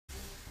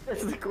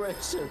That's the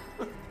question.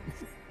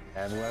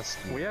 And was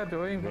We are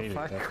doing the really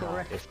fight that hard,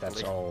 correctly. if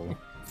that's all.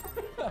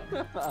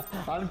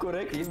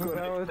 Incorrect. Even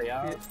though,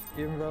 Yeah.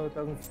 even though it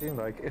doesn't seem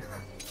like it.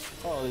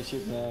 Holy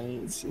shit,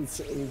 man!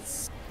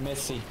 It's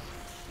messy.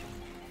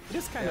 It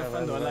is kind Yeah, of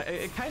fun well, though. Like,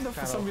 I kind of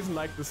for some reason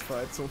like this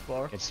fight so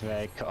far. It's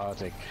very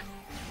chaotic.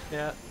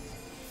 Yeah.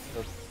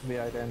 That's the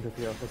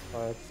identity of this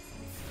fight.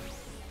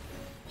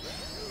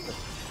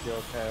 It's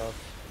pure chaos.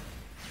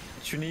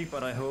 It's unique,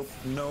 but I hope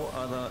no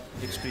other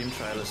extreme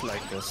trial is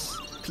like this.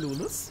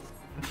 Clueless.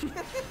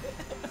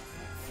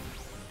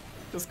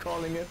 Just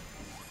calling it.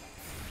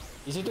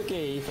 Is it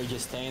okay if I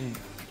just stand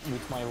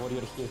with my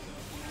warrior here?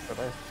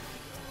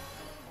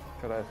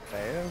 Could I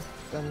fail?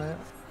 Then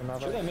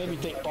another. Should I maybe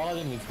take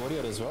paladin with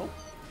warrior as well?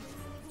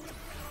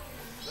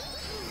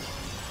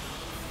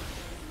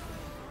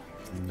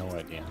 No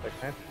idea.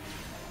 Okay.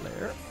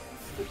 There.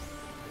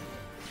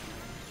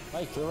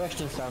 My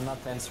questions are not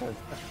answered.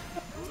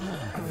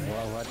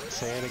 Well, what?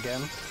 Say it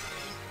again.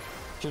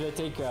 Should I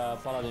take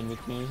paladin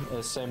with me,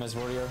 same as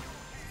warrior?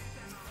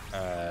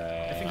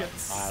 I think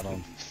it's. I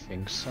don't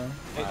think so.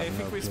 I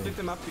think we split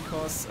them up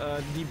because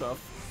debuff.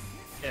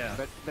 Yeah.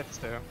 That's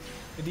there.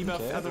 The debuff.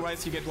 Okay.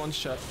 Otherwise, you get one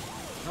shot.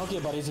 Okay,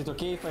 but is it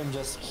okay if I'm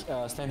just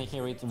standing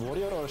here with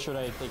warrior, or should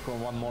I take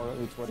one more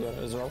with warrior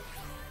as well?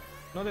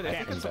 No, that I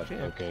think it's okay.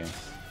 Okay.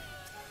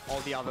 All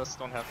the others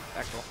don't have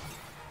echo.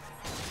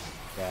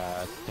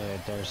 Yeah,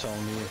 there's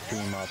only 3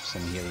 mobs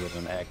in here with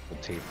an echo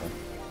table.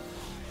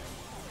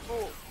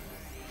 Oh,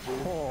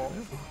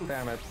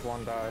 damn it!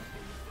 One died.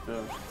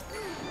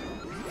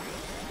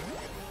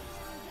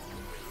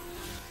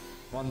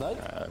 One died?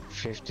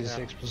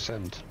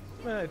 56%.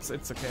 It's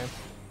okay.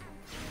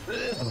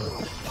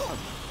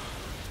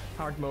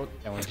 Hard mode.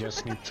 And we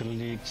just need to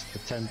lead the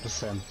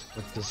 10%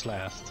 with this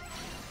last.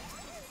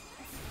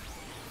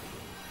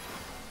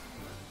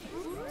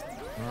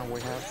 We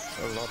have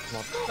a lot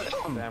more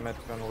damage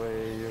than we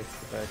used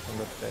to back in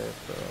the day,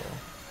 so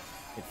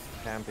it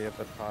can be a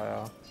bit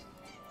higher at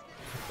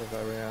the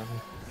very end.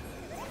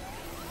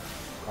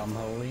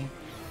 Unholy?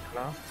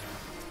 No?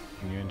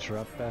 Can you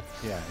interrupt that?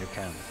 Yeah, you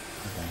can.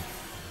 Okay.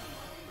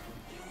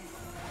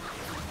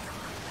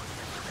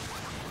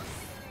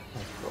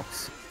 Of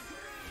course.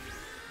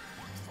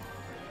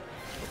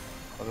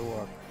 That'll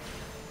work.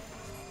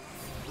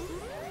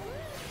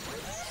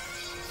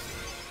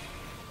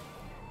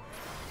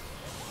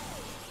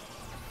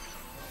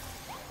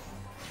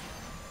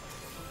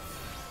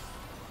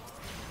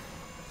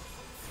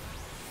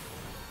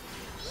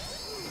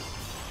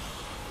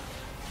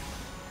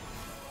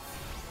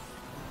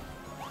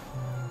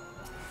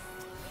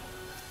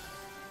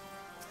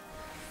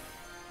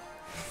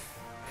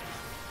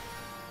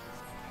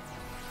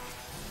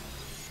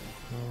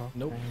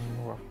 Nope.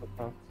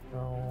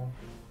 No.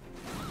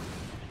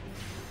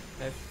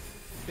 I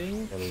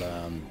think. We'll, kill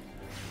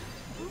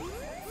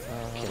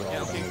all yeah,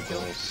 the okay, kill.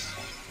 Moogles.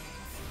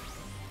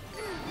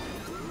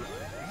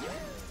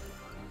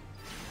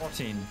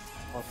 14.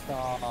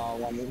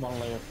 One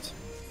left.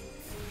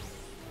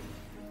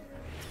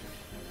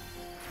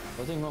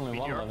 I think only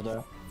one left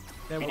there.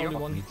 There only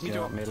one.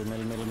 Meteor. Middle.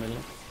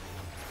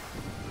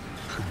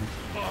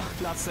 Oh,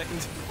 last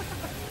second.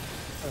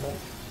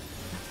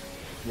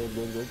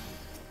 Good.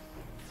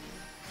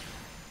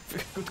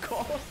 Good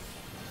call.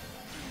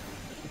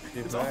 Be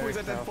It's very always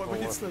at that careful point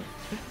when it's with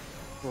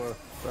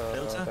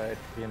Delta?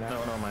 the HP now.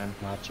 No, man.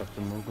 March of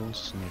the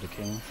Moogles near the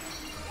king.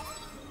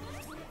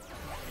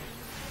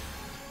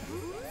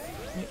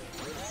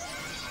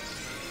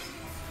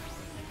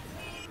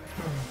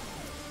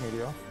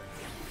 Meteor.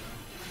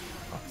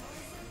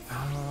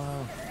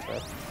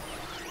 That.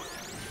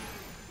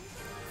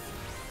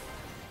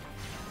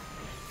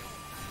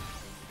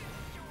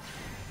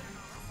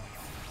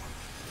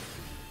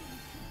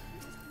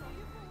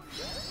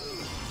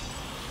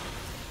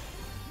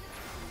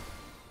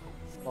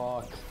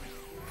 Fuck.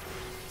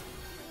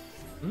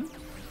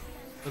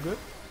 So good?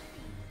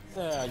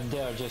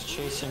 They're just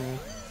chasing.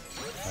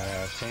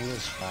 I think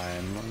it's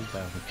fine. We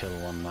have to kill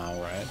one now,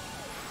 right?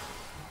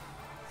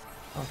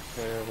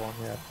 Okay, one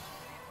yet.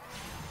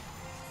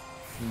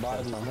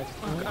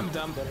 I'm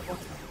dumb.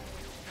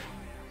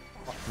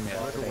 Yeah,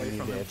 look away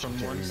from him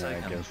from 1 I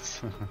second.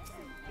 guess.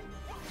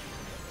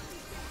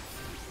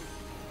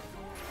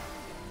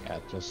 Yeah,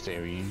 just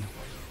Arene.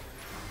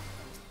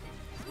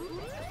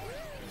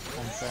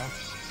 Unfair.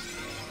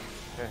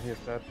 Okay, he's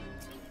dead.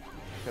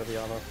 Kill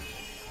the other.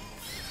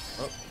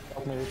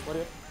 Help me with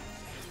warrior.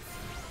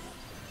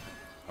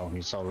 Oh,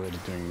 he's already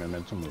doing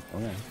momentum move.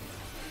 Okay.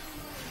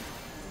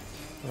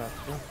 That's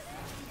true.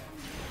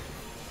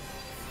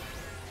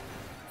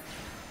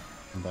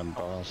 And then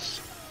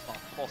boss. Oh,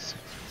 boss.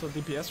 So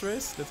DPS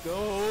race, let's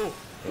go!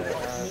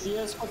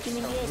 Yes, fucking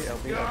yes.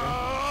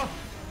 Ah!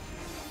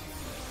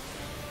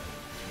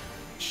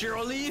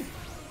 Surely!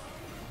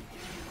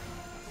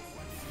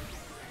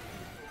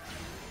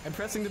 I'm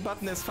pressing the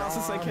button as fast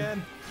as I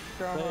can.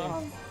 Come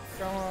on.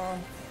 Come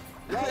on.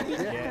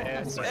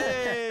 Yes.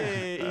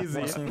 Hey,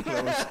 easy. Wasn't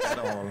close at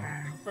all.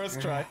 First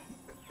try.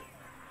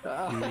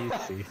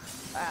 Easy.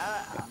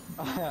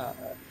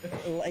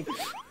 Like,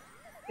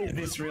 is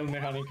this real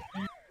mechanic?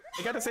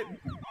 I gotta say,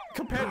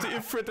 compared to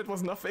Ifrit, it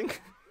was nothing.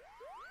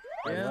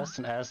 It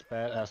wasn't as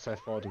bad as I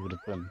thought it would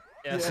have been.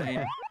 Yeah,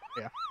 same.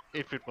 Yeah,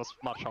 if it was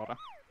much harder.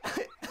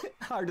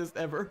 Hardest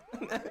ever.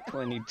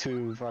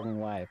 22 fucking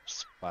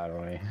wipes, by the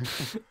way.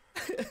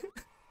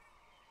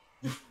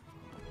 It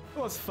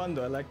was fun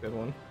though, I like that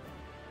one.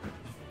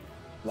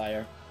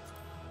 Liar.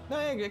 No,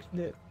 I actually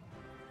did.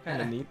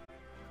 Kinda neat.